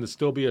expect him to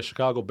still be a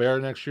Chicago Bear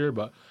next year.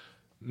 But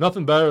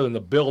nothing better than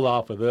to build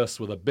off of this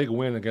with a big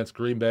win against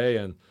Green Bay.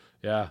 And,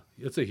 yeah,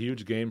 it's a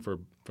huge game for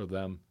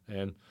them.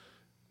 And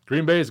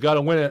Green Bay's got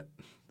to win it.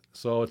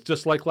 So it's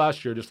just like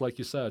last year, just like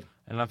you said.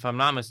 And if I'm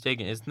not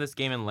mistaken, isn't this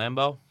game in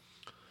Lambeau?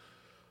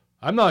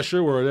 I'm not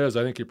sure where it is.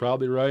 I think you're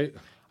probably right.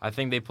 I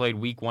think they played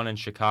week 1 in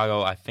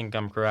Chicago. I think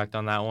I'm correct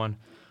on that one.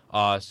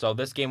 So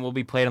this game will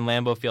be played in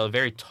Lambeau Field. A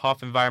very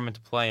tough environment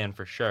to play in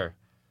for sure.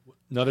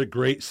 Another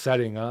great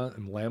setting,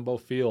 in Lambeau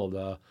Field.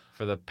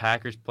 For the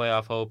Packers'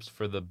 playoff hopes,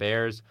 for the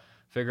Bears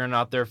figuring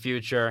out their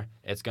future,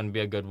 it's going to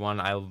be a good one.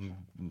 I'm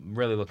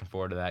really looking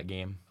forward to that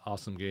game.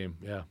 Awesome game,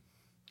 yeah.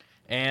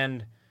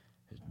 And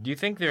do you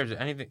think there's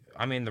anything?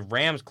 I mean, the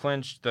Rams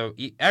clinched.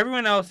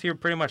 Everyone else here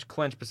pretty much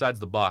clinched besides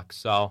the Bucs.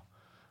 So,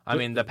 I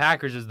mean, the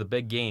Packers is the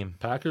big game.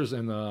 Packers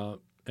and the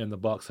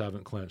Bucs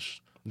haven't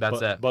clinched.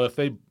 That's it. But if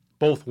they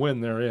both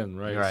win, they're in,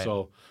 right?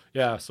 So,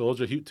 yeah. So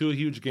those are two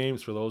huge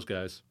games for those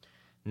guys.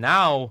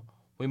 Now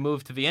we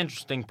move to the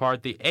interesting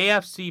part, the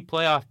AFC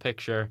playoff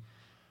picture.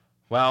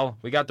 Well,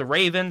 we got the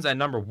Ravens at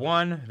number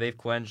 1. They've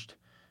clinched.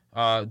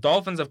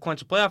 Dolphins have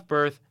clinched a playoff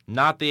berth.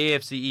 Not the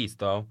AFC East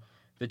though.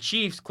 The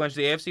Chiefs clinched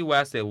the AFC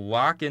West. They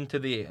lock into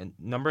the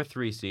number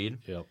 3 seed.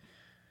 Yep.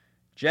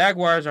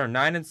 Jaguars are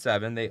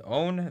 9-7. They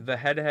own the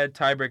head-to-head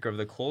tiebreaker of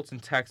the Colts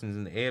and Texans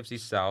in the AFC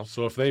South.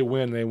 So if they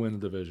win the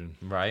division.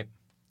 Right.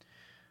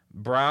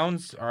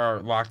 Browns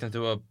are locked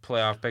into a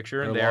playoff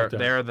picture, and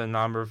they're the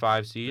number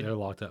 5 seed. They're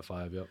locked at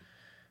 5. Yep.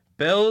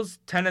 Bills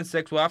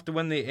 10-6 will have to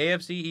win the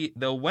AFC.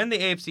 They'll win the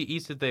AFC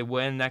East if they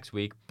win next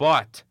week,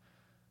 but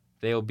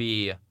they're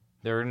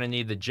going to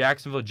need the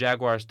Jacksonville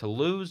Jaguars to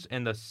lose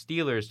and the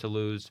Steelers to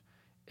lose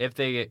if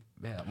they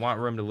want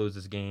room to lose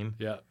this game.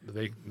 Yeah,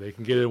 they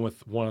can get in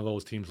with one of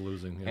those teams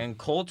losing. Yeah. And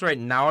Colts right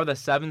now are the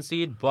 7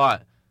 seed,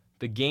 but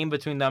the game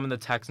between them and the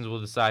Texans will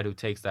decide who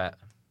takes that.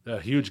 A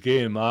huge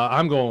game.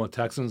 I'm going with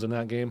Texans in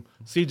that game.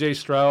 C.J.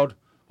 Stroud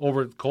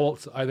over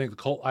Colts. I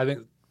think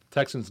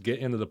Texans get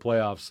into the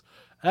playoffs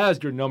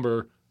as your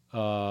number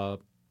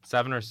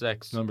 7 or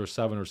 6. Number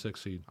 7 or 6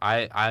 seed.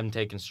 I'm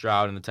taking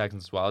Stroud and the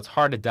Texans as well. It's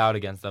hard to doubt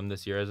against them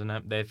this year, isn't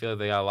it? They feel like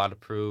they got a lot to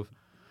prove.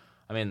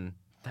 I mean,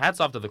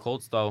 hats off to the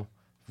Colts though.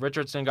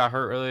 Richardson got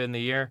hurt earlier in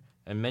the year,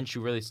 and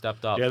Minshew really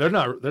stepped up. Yeah, they're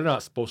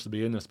not supposed to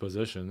be in this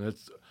position.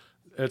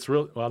 It's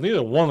really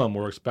neither one of them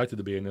were expected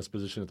to be in this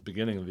position at the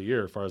beginning of the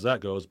year, as far as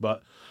that goes.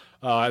 But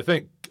I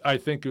think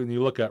when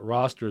you look at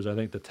rosters, I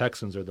think the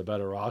Texans are the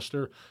better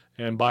roster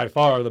and by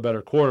far the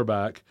better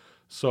quarterback.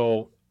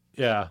 So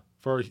yeah,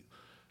 for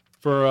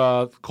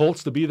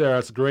Colts to be there,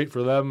 that's great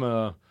for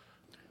them.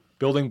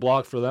 Building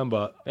block for them,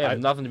 but they have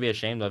nothing to be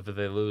ashamed of if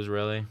they lose,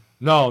 really.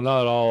 No,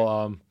 not at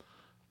all.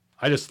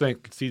 I just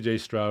think C.J.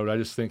 Stroud. I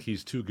just think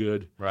he's too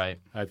good. Right.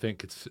 I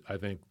think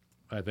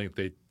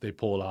they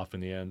pull it off in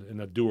the end in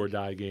a do or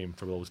die game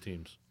for those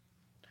teams.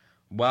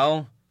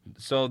 Well,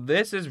 so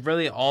this is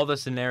really all the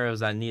scenarios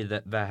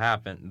that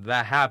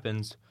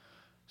happens.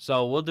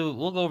 So we'll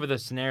go over the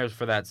scenarios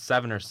for that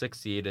 7 or 6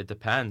 seed. It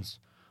depends.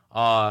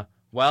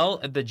 Well,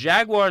 if the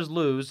Jaguars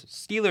lose,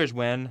 Steelers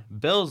win.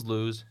 Bills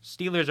lose,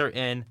 Steelers are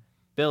in.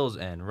 Bills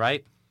in,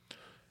 right?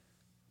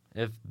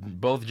 If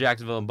both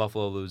Jacksonville and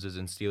Buffalo loses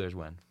and Steelers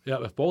win.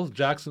 Yeah, if both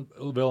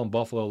Jacksonville and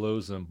Buffalo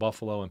lose, then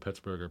Buffalo and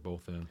Pittsburgh are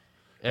both in.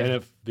 And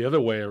if the other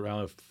way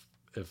around,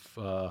 if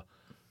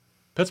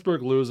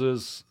Pittsburgh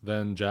loses,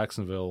 then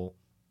Jacksonville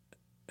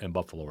and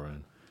Buffalo are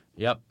in.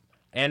 Yep.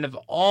 And if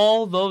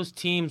all those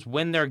teams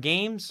win their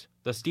games,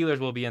 the Steelers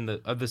will be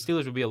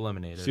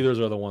eliminated. Steelers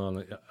are the one on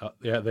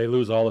the they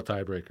lose all the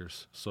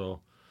tiebreakers.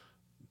 So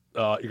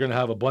you're going to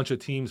have a bunch of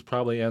teams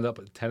probably end up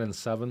at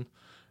 10-7,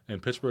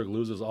 and Pittsburgh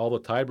loses all the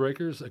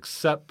tiebreakers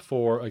except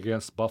for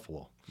against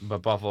Buffalo.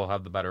 But Buffalo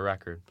have the better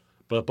record.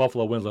 But if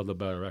Buffalo wins, they'll have the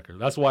better record.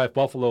 That's why if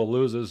Buffalo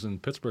loses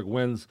and Pittsburgh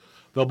wins,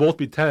 they'll both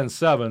be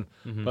 10-7.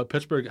 But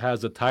Pittsburgh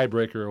has the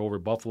tiebreaker over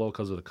Buffalo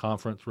because of the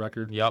conference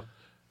record. Yep.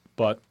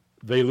 But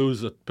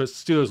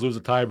Steelers lose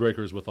the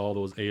tiebreakers with all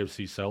those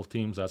AFC South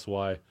teams. That's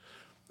why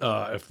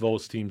if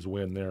those teams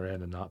win, they're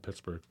in and not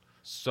Pittsburgh.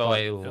 So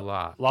a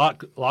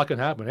lot can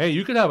happen. Hey,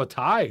 you could have a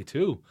tie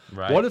too.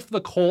 Right. What if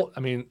the Colt? I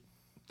mean,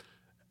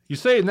 you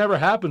say it never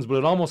happens, but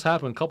it almost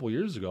happened a couple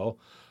years ago.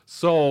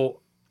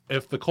 So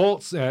if the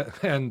Colts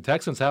and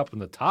Texans happen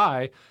to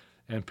tie,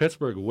 and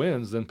Pittsburgh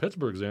wins, then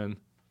Pittsburgh's in,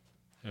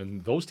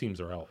 and those teams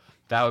are out.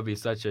 That would be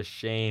such a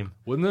shame,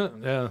 wouldn't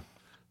it? Yeah,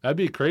 that'd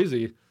be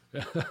crazy.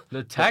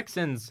 The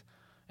Texans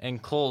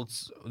and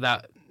Colts,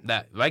 that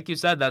like you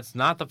said, that's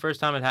not the first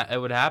time it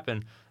would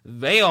happen.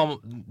 The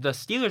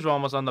Steelers were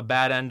almost on the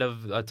bad end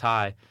of a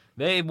tie.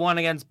 They won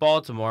against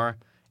Baltimore,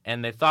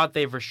 and they thought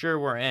they for sure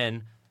were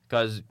in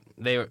because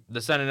the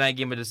Sunday night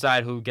game would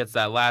decide who gets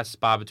that last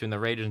spot between the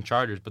Raiders and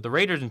Chargers. But the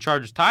Raiders and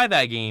Chargers tie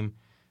that game.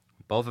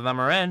 Both of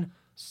them are in.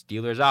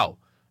 Steelers out.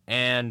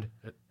 And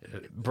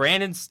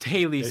Brandon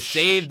Staley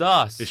saved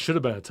us. It should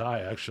have been a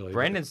tie, actually.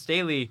 Brandon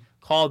Staley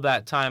called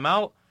that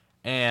timeout,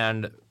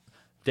 and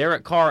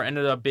Derek Carr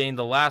ended up being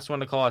the last one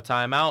to call a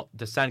timeout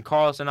to send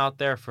Carlson out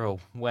there for a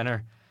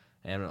winner.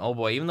 And, oh,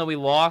 boy, even though we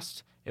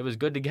lost, it was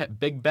good to get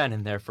Big Ben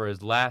in there for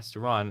his last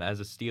run as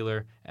a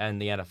Steeler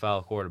and the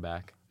NFL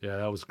quarterback. Yeah,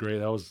 that was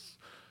great.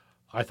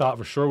 I thought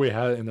for sure we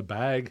had it in the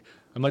bag.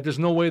 I'm like, there's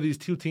no way these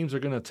two teams are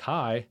going to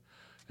tie.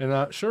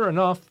 And sure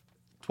enough,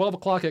 12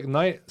 o'clock at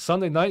night,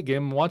 Sunday night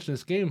game, I'm watching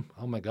this game.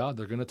 Oh, my God,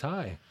 they're going to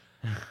tie.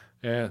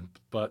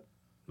 But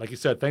like you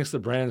said, thanks to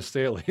Brandon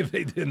Staley,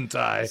 they didn't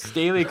tie.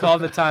 Staley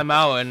called the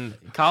timeout, and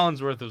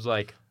Collinsworth was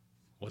like,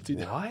 "What's he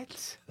doing?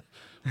 What?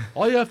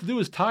 All you have to do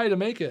is tie to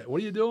make it.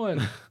 What are you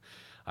doing?"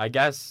 I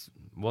guess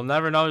we'll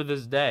never know to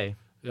this day.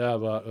 Yeah,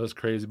 but it was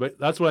crazy. But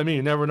that's what I mean.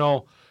 You never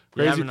know.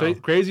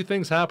 Crazy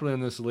things happen in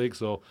this league,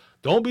 so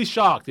don't be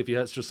shocked if you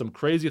have just some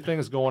crazy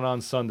things going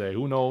on Sunday.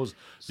 Who knows?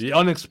 The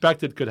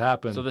unexpected could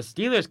happen. So the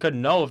Steelers could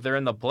know if they're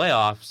in the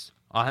playoffs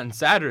on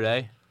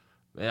Saturday,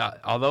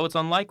 although it's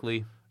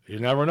unlikely. You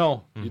never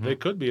know. They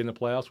could be in the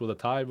playoffs with a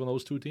tie with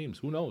those two teams.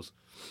 Who knows?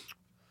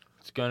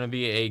 It's going to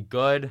be a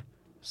good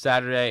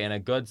Saturday and a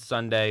good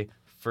Sunday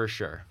for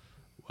sure.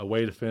 A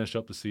way to finish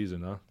up the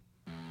season, huh?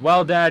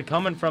 Well, Dad,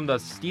 coming from the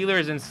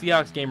Steelers and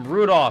Seahawks game,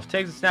 Rudolph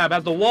takes a snap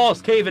as the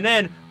wall's caving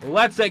in,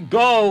 lets it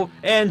go,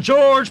 and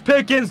George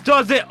Pickens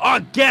does it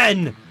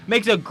again.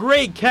 Makes a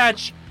great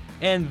catch,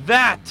 and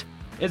that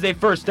is a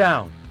first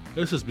down.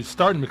 This is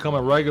starting to become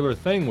a regular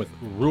thing with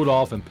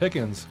Rudolph and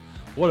Pickens.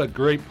 What a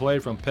great play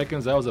from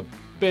Pickens. That was a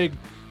big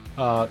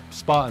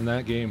spot in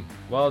that game.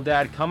 Well,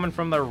 Dad, coming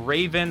from the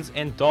Ravens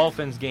and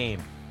Dolphins game,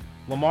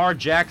 Lamar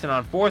Jackson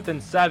on 4th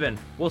and 7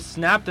 will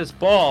snap this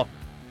ball.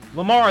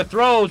 Lamar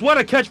throws. What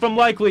a catch from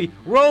Likely.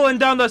 Rolling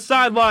down the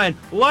sideline.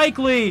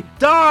 Likely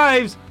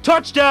dives.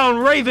 Touchdown,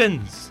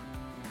 Ravens.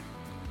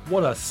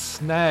 What a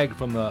snag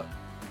from the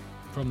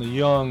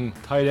young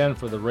tight end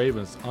for the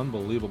Ravens.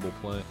 Unbelievable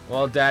play.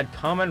 Well, Dad,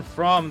 coming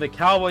from the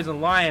Cowboys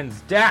and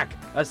Lions, Dak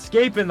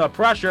escaping the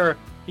pressure.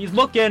 He's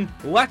looking,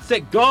 lets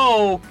it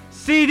go.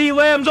 CeeDee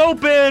Lamb's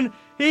open.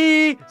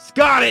 He's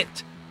got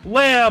it.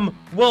 Lamb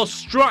will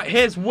strut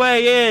his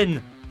way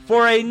in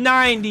for a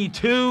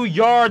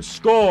 92-yard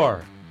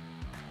score.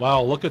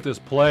 Wow, look at this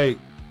play.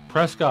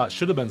 Prescott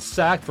should have been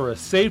sacked for a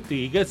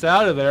safety. He gets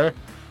out of there,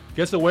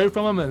 gets away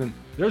from him, and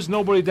there's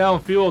nobody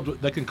downfield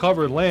that can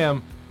cover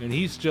Lamb, and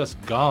he's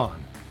just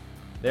gone.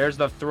 There's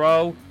the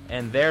throw,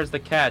 and there's the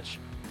catch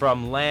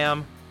from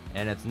Lamb,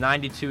 and it's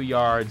 92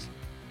 yards.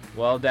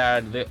 Well,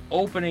 Dad, the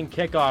opening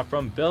kickoff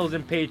from Bills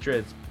and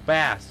Patriots.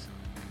 Bass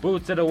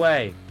boots it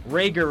away.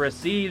 Rager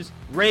receives.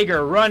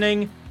 Rager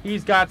running.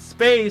 He's got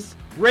space.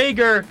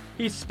 Rager,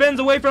 he spins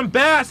away from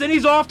Bass, and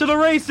he's off to the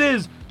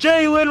races.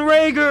 Jalen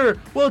Rager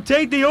will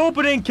take the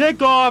opening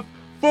kickoff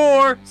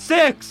for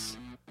 6.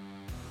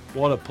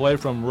 What a play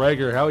from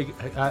Rager. How he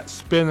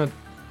spin it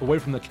away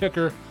from the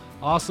kicker.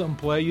 Awesome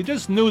play. You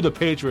just knew the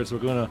Patriots were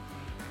going to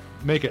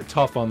make it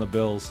tough on the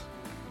Bills.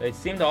 They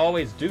seem to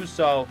always do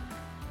so,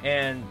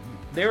 and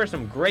there were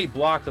some great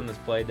blocks on this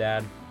play,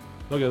 Dad.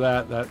 Look at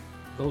that.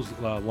 Those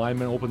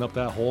linemen opened up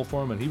that hole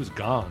for him, and he was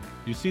gone.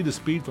 You see the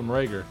speed from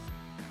Rager.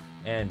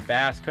 And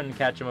Bass couldn't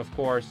catch him, of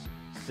course.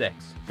 6.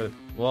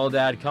 Well,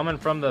 Dad, coming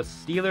from the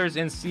Steelers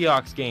and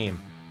Seahawks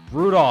game,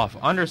 Rudolph,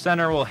 under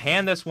center, will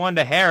hand this one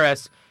to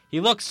Harris. He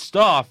looks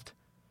stuffed.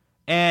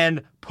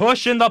 And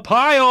pushing the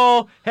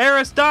pile,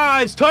 Harris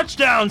dives.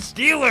 Touchdown,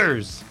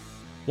 Steelers!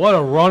 What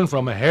a run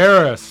from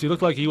Harris. He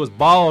looked like he was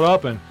balled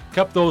up and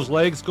kept those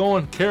legs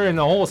going, carrying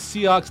the whole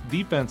Seahawks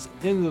defense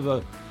into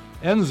the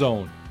end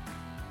zone.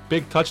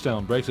 big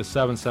touchdown breaks a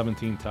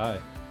 7-17 tie.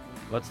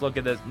 Let's look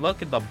at this.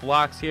 Look at the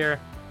blocks here.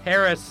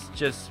 Harris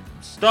just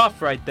stuffed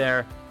right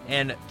there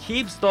and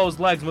keeps those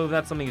legs moving.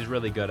 That's something he's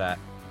really good at.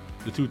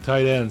 The two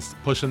tight ends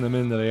pushing them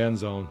into the end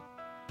zone.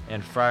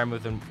 And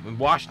Freiermuth and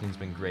Washington's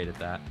been great at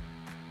that.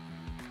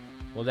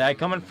 Well, Dad,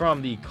 coming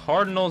from the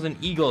Cardinals and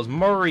Eagles,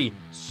 Murray,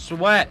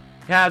 Sweat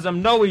has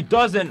him. No, he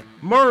doesn't.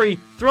 Murray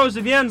throws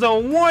to the end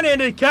zone.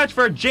 One-handed catch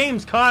for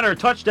James Conner.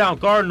 Touchdown,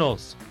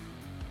 Cardinals.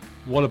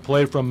 What a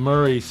play from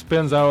Murray.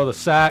 Spins out of the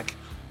sack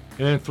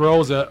and then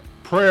throws a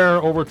prayer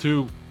over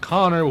to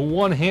Conner, who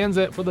one-hands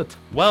it for the...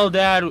 Well,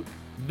 Dad,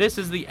 this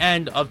is the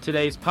end of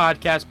today's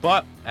podcast,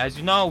 but as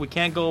you know, we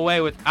can't go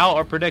away without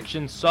our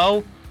predictions,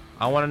 so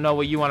I want to know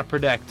what you want to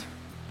predict.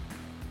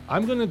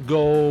 I'm going to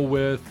go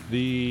with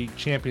the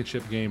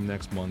championship game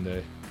next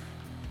Monday.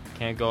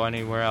 Can't go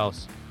anywhere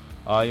else.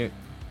 I'm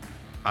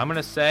going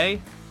to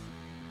say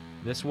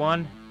this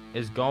one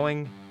is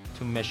going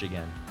to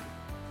Michigan.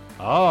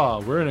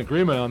 We're in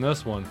agreement on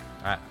this one.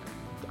 I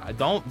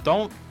don't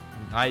like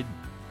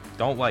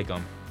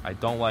them. I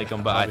don't like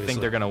them, but obviously. I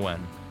think they're going to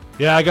win.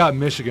 Yeah, I got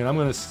Michigan. I'm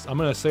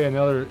gonna say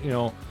another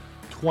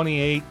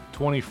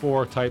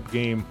 28-24 type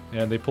game,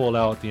 and they pull it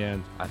out at the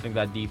end. I think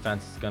that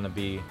defense is going to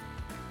be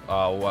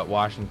what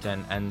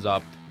Washington ends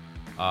up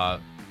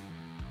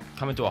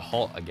coming to a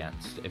halt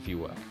against, if you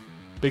will.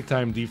 Big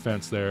time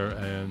defense there,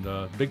 and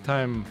big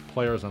time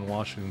players on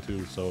Washington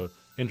too. So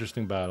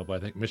interesting battle, but I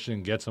think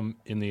Michigan gets them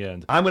in the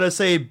end. I'm gonna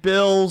say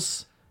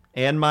Bills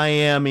and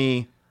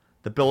Miami.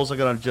 The Bills are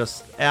gonna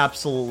just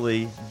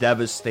absolutely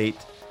devastate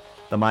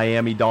the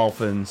Miami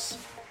Dolphins.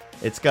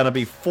 It's gonna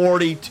be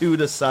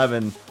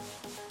 42-7.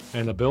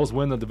 And the Bills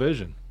win the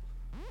division.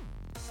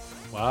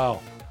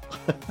 Wow.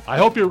 I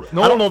hope you're.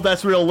 No, I don't know if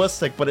that's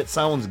realistic, but it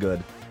sounds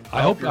good.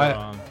 I hope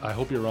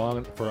you're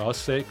wrong for us'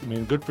 sake. I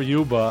mean, good for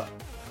you, but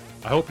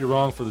I hope you're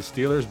wrong for the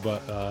Steelers.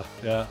 But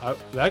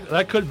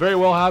that could very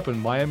well happen.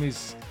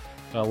 Miami's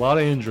got a lot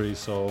of injuries,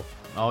 so.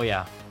 Oh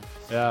yeah.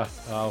 Yeah.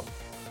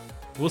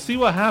 We'll see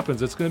what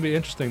happens. It's going to be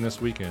interesting this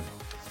weekend.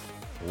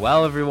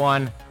 Well,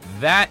 everyone,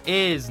 that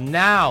is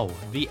now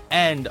the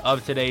end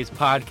of today's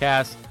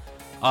podcast.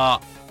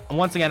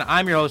 Once again,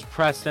 I'm your host,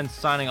 Preston,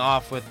 signing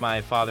off with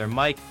my father,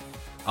 Mike.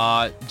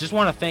 Just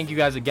want to thank you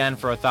guys again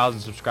for 1,000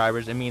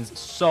 subscribers. It means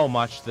so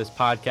much to this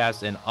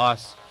podcast and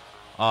us.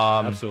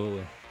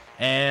 Absolutely.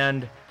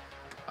 And,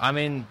 I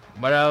mean,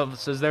 what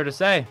else is there to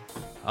say?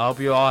 I hope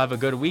you all have a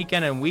good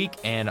weekend and week,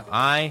 and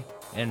I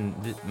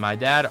and my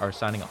dad are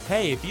signing off.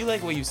 Hey, if you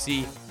like what you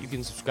see, you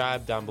can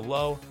subscribe down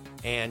below,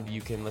 and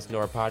you can listen to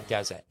our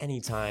podcast at any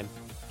time.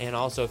 And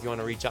also, if you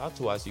want to reach out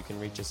to us, you can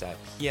reach us at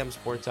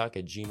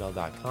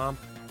pmsporttalk@gmail.com.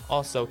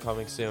 Also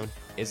coming soon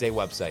is a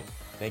website.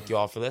 Thank you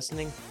all for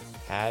listening.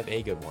 Have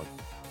a good one.